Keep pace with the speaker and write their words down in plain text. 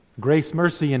Grace,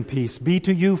 mercy, and peace be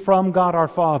to you from God our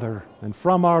Father and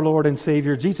from our Lord and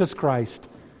Savior Jesus Christ.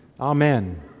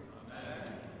 Amen.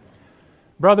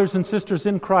 Brothers and sisters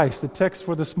in Christ, the text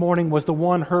for this morning was the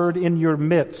one heard in your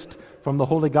midst from the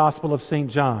Holy Gospel of St.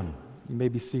 John. You may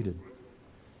be seated.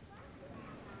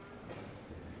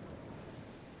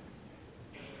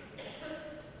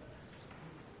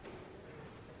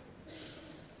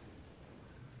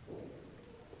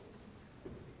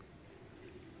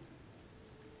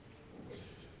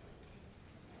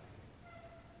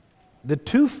 The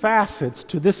two facets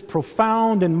to this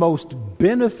profound and most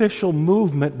beneficial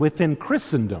movement within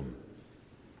Christendom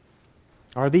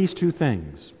are these two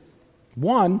things.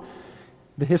 One,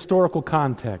 the historical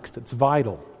context. It's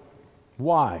vital.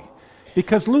 Why?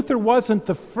 Because Luther wasn't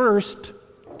the first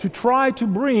to try to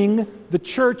bring the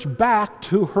church back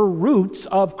to her roots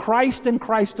of Christ and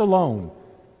Christ alone.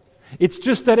 It's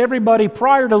just that everybody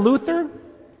prior to Luther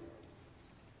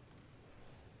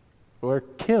were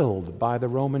killed by the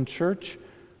Roman Church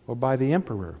or by the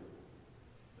emperor.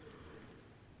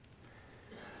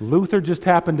 Luther just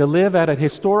happened to live at a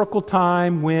historical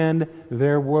time when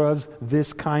there was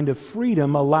this kind of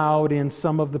freedom allowed in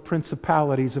some of the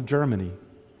principalities of Germany.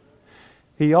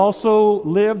 He also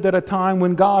lived at a time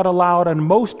when God allowed a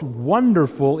most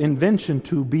wonderful invention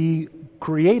to be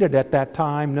created at that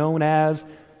time, known as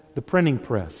the printing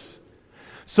press.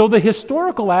 So the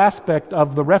historical aspect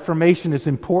of the Reformation is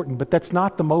important, but that's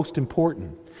not the most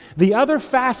important. The other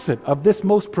facet of this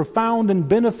most profound and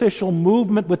beneficial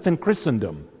movement within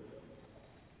Christendom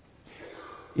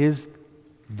is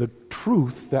the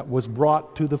truth that was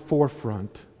brought to the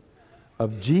forefront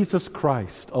of Jesus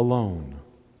Christ alone.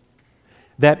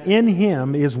 That in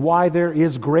Him is why there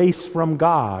is grace from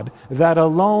God, that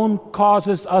alone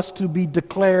causes us to be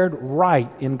declared right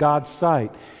in God's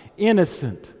sight,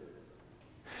 innocent.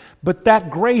 But that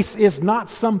grace is not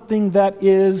something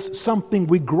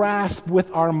we grasp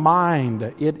with our mind.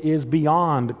 It is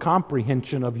beyond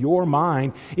comprehension of your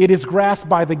mind. It is grasped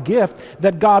by the gift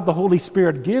that God the Holy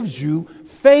Spirit gives you,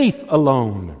 faith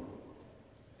alone.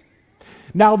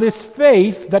 Now this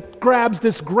faith that grabs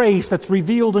this grace that's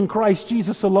revealed in Christ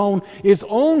Jesus alone is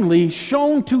only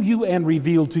shown to you and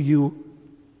revealed to you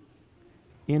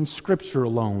in Scripture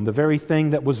alone, the very thing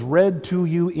that was read to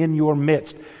you in your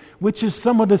midst, which is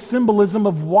some of the symbolism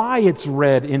of why it's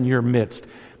read in your midst.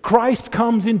 Christ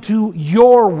comes into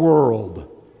your world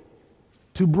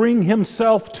to bring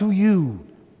Himself to you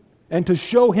and to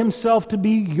show Himself to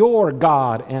be your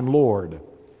God and Lord.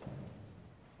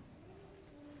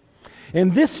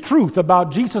 And this truth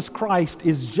about Jesus Christ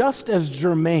is just as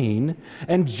germane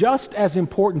and just as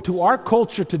important to our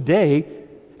culture today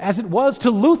as it was to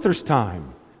Luther's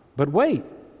time. But wait.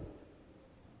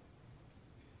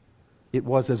 It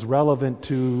was as relevant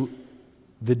to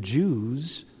the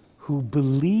Jews who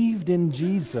believed in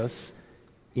Jesus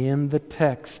in the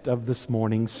text of this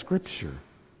morning's Scripture.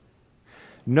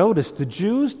 Notice the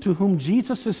Jews to whom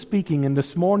Jesus is speaking in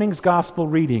this morning's Gospel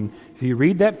reading. If you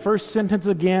read that first sentence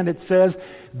again, it says,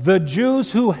 the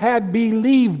Jews who had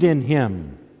believed in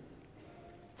Him.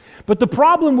 But the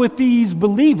problem with these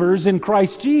believers in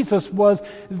Christ Jesus was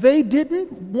they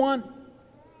didn't want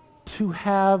to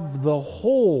have the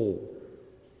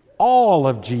all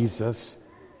of Jesus.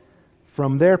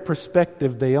 From their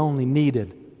perspective, they only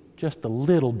needed just a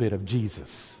little bit of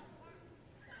Jesus.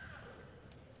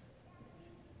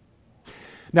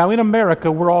 Now, in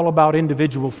America, we're all about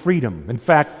individual freedom. In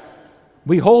fact,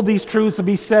 we hold these truths to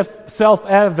be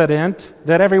self-evident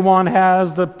that everyone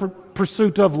has the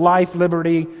pursuit of life,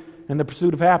 liberty, and the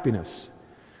pursuit of happiness.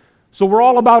 So we're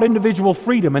all about individual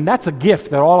freedom, and that's a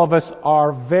gift that all of us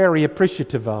are very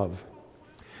appreciative of.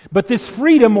 But this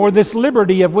freedom or this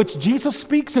liberty of which Jesus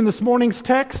speaks in this morning's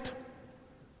text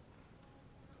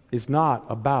is not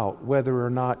about whether or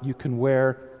not you can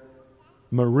wear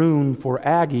maroon for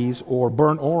Aggies or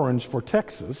burnt orange for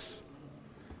Texas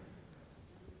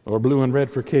or blue and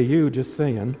red for KU, just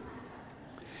saying.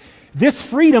 This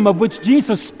freedom of which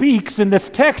Jesus speaks in this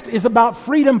text is about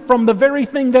freedom from the very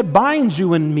thing that binds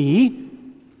you and me,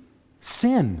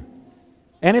 sin,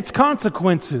 and its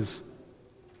consequences.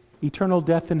 Eternal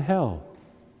death in hell,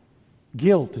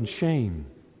 guilt and shame.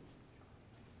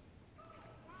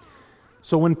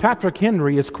 So when Patrick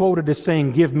Henry is quoted as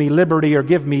saying, give me liberty or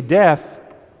give me death,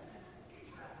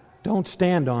 don't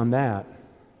stand on that.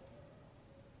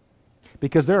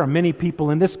 Because there are many people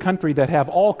in this country that have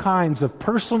all kinds of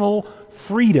personal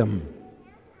freedom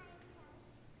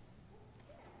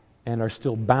and are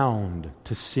still bound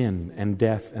to sin and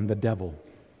death and the devil.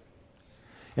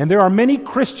 And there are many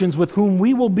Christians with whom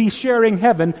we will be sharing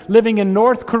heaven living in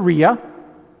North Korea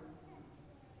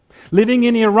living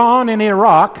in Iran and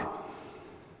Iraq,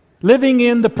 living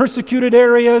in the persecuted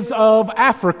areas of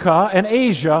Africa and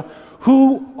Asia,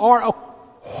 who are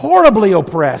horribly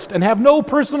oppressed and have no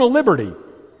personal liberty.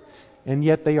 And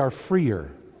yet they are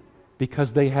freer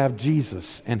because they have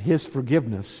Jesus and His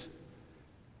forgiveness,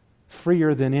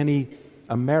 freer than any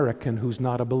American who's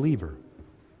not a believer.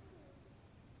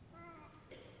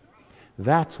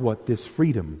 That's what this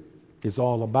freedom is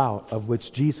all about, of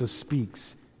which Jesus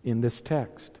speaks in this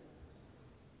text.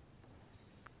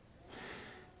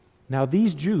 Now,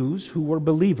 these Jews who were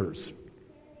believers,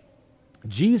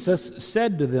 Jesus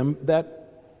said to them that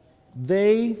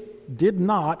they did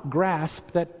not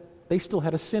grasp that they still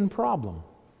had a sin problem.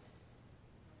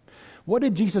 What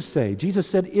did Jesus say? Jesus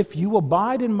said, "If you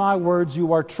abide in my words,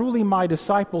 you are truly my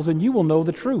disciples, and you will know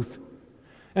the truth,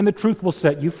 and the truth will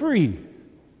set you free."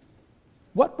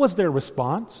 What was their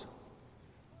response?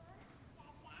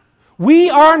 We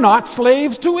are not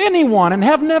slaves to anyone and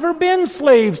have never been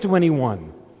slaves to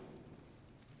anyone.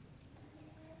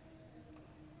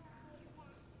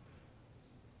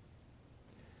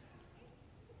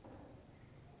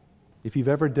 If you've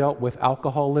ever dealt with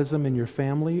alcoholism in your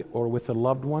family or with a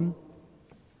loved one,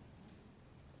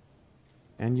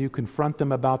 and you confront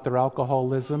them about their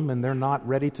alcoholism and they're not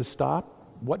ready to stop,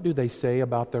 what do they say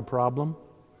about their problem?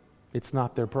 It's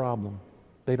not their problem.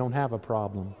 They don't have a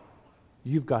problem.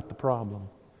 You've got the problem.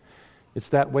 It's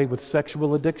that way with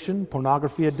sexual addiction,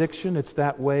 pornography addiction. It's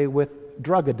that way with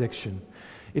drug addiction.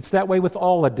 It's that way with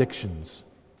all addictions.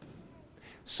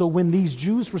 So when these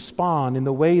Jews respond in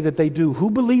the way that they do, who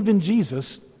believe in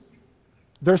Jesus,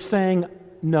 they're saying,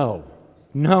 no.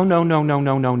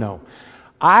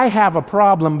 I have a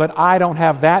problem, but I don't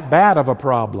have that bad of a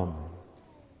problem.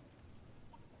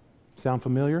 Sound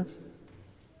familiar?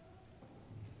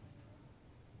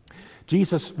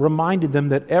 Jesus reminded them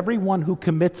that everyone who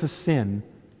commits a sin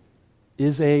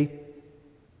is a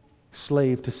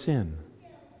slave to sin.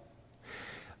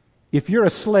 If you're a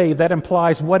slave, that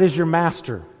implies, what is your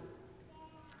master?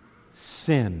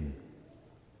 Sin.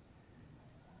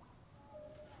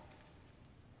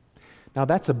 Now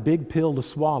that's a big pill to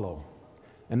swallow,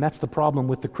 and that's the problem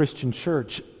with the Christian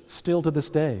church still to this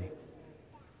day.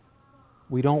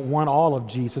 We don't want all of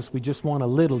Jesus, we just want a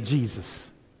little Jesus.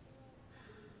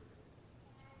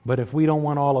 But if we don't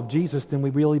want all of Jesus, then we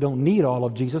really don't need all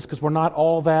of Jesus, because we're not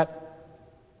all that.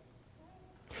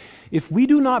 If we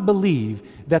do not believe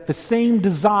that the same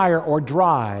desire or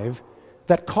drive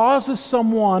that causes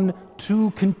someone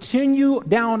to continue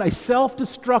down a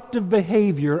self-destructive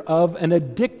behavior of an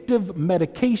addictive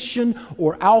medication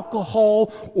or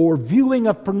alcohol or viewing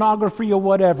of pornography or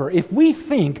whatever, if we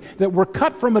think that we're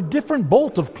cut from a different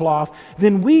bolt of cloth,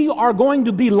 then we are going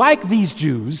to be like these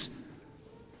Jews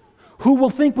who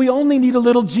will think we only need a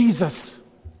little Jesus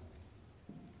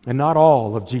and not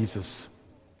all of Jesus.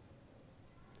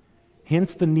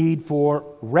 Hence the need for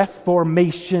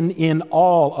reformation in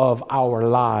all of our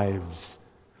lives.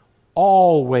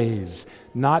 Always.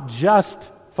 Not just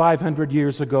 500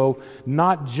 years ago,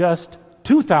 not just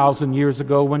 2,000 years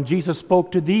ago when Jesus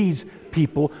spoke to these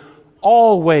people.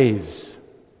 Always.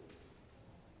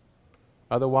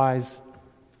 Otherwise,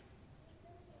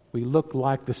 we look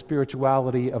like the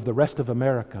spirituality of the rest of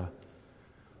America,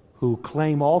 who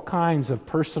claim all kinds of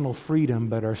personal freedom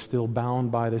but are still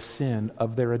bound by the sin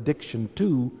of their addiction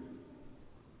to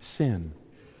sin.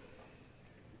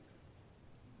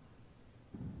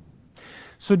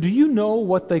 So do you know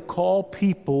what they call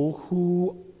people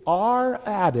who are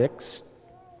addicts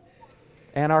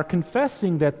and are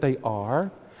confessing that they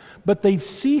are, but they've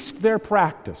ceased their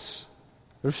practice?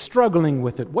 They're struggling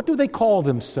with it. What do they call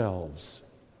themselves?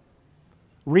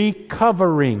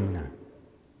 Recovering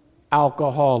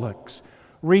alcoholics,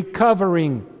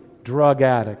 recovering drug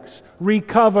addicts,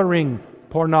 recovering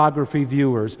pornography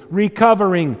viewers,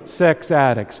 recovering sex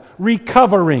addicts,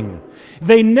 recovering.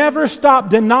 They never stop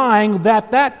denying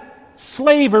that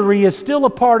slavery is still a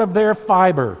part of their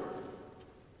fiber.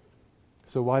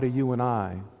 So why do you and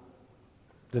I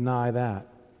deny that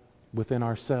within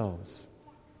ourselves?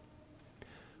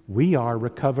 We are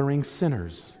recovering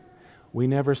sinners. We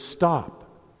never stop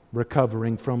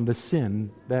recovering from the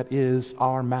sin that is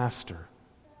our master.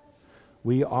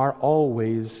 We are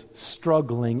always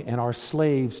struggling and are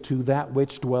slaves to that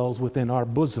which dwells within our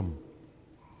bosom.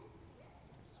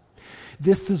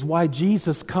 This is why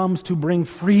Jesus comes to bring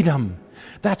freedom.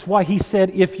 That's why He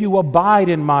said, if you abide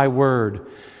in my word.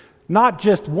 Not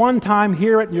just one time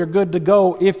hear it and you're good to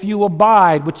go. If you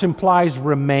abide, which implies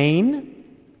remain.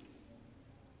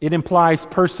 It implies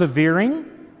persevering.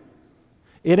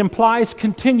 It implies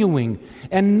continuing.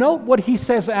 And note what he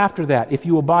says after that, if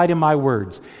you abide in my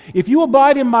words. If you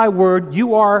abide in my word,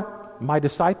 you are my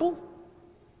disciple?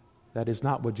 That is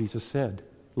not what Jesus said.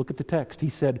 Look at the text. He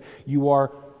said, you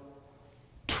are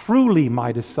truly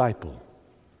my disciple.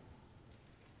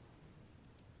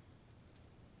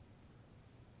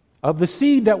 Of the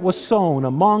seed that was sown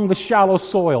among the shallow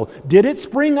soil, did it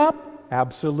spring up?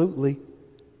 Absolutely.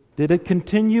 Did it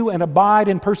continue and abide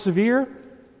and persevere?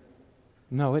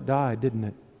 No, it died, didn't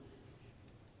it?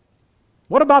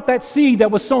 What about that seed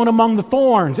that was sown among the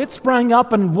thorns? It sprang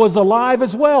up and was alive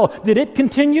as well. Did it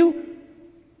continue?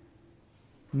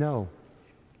 No.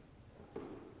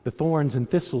 The thorns and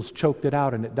thistles choked it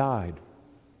out and it died.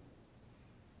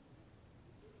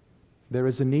 There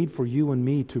is a need for you and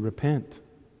me to repent.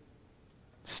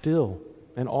 Still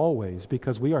and always,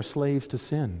 because we are slaves to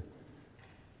sin.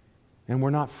 And we're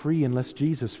not free unless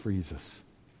Jesus frees us.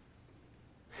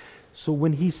 So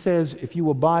when he says, if you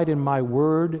abide in my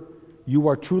word, you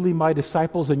are truly my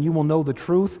disciples and you will know the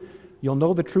truth, you'll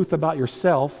know the truth about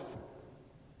yourself,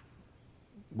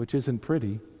 which isn't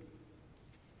pretty,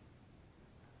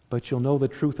 but you'll know the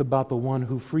truth about the one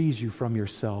who frees you from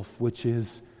yourself, which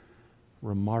is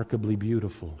remarkably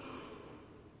beautiful.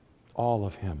 All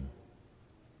of him.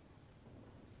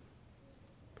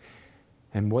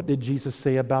 And what did Jesus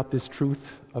say about this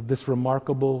truth of this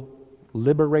remarkable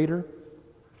liberator?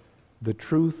 The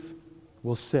truth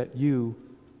will set you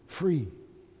free.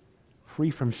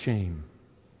 Free from shame.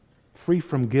 Free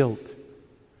from guilt.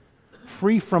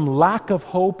 Free from lack of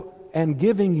hope and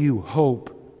giving you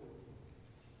hope.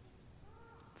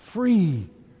 Free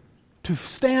to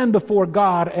stand before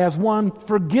God as one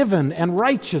forgiven and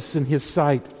righteous in His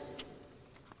sight.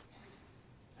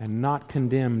 And not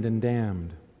condemned and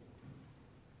damned.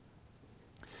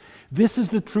 This is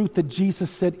the truth that Jesus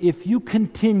said, if you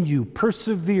continue,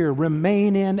 persevere,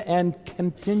 remain in, and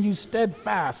continue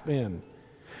steadfast in.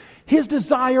 His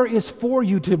desire is for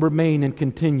you to remain and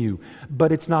continue,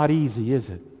 but it's not easy, is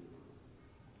it?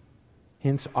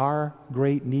 Hence our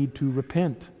great need to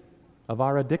repent of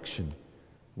our addiction.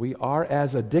 We are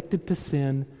as addicted to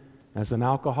sin as an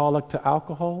alcoholic to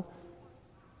alcohol,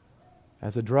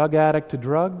 as a drug addict to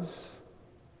drugs,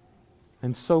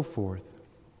 and so forth.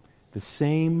 The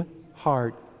same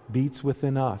heart beats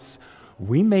within us.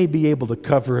 We may be able to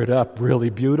cover it up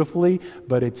really beautifully,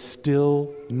 but it's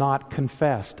still not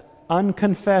confessed.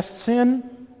 Unconfessed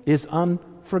sin is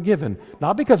unforgiven.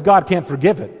 Not because God can't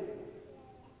forgive it,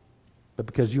 but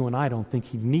because you and I don't think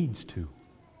He needs to.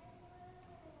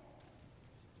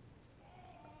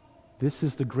 This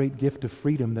is the great gift of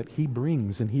freedom that He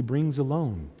brings, and He brings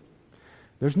alone.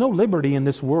 There's no liberty in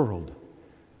this world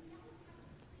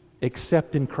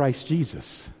except in Christ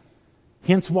Jesus.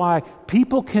 Hence why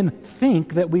people can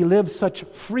think that we live such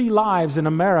free lives in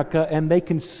America and they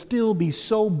can still be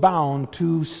so bound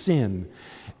to sin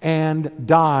and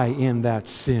die in that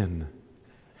sin.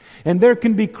 And there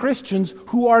can be Christians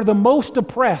who are the most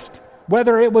oppressed,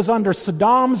 whether it was under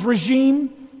Saddam's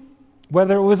regime,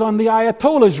 whether it was on the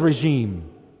Ayatollah's regime.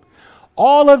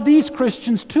 All of these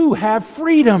Christians too have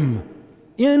freedom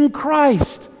in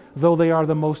Christ, though they are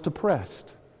the most oppressed.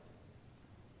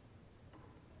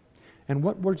 And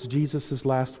what were Jesus'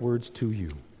 last words to you?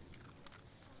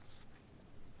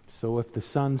 So if the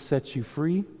Son sets you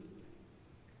free,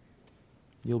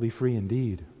 you'll be free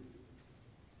indeed.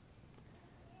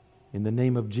 In the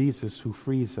name of Jesus who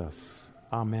frees us.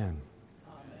 Amen.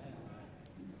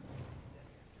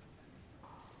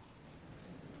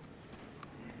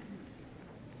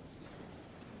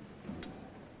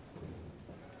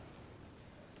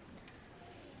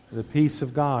 The peace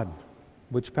of God,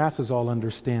 which passes all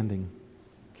understanding,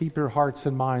 keep your hearts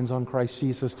and minds on Christ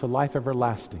Jesus to life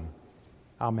everlasting.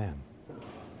 Amen.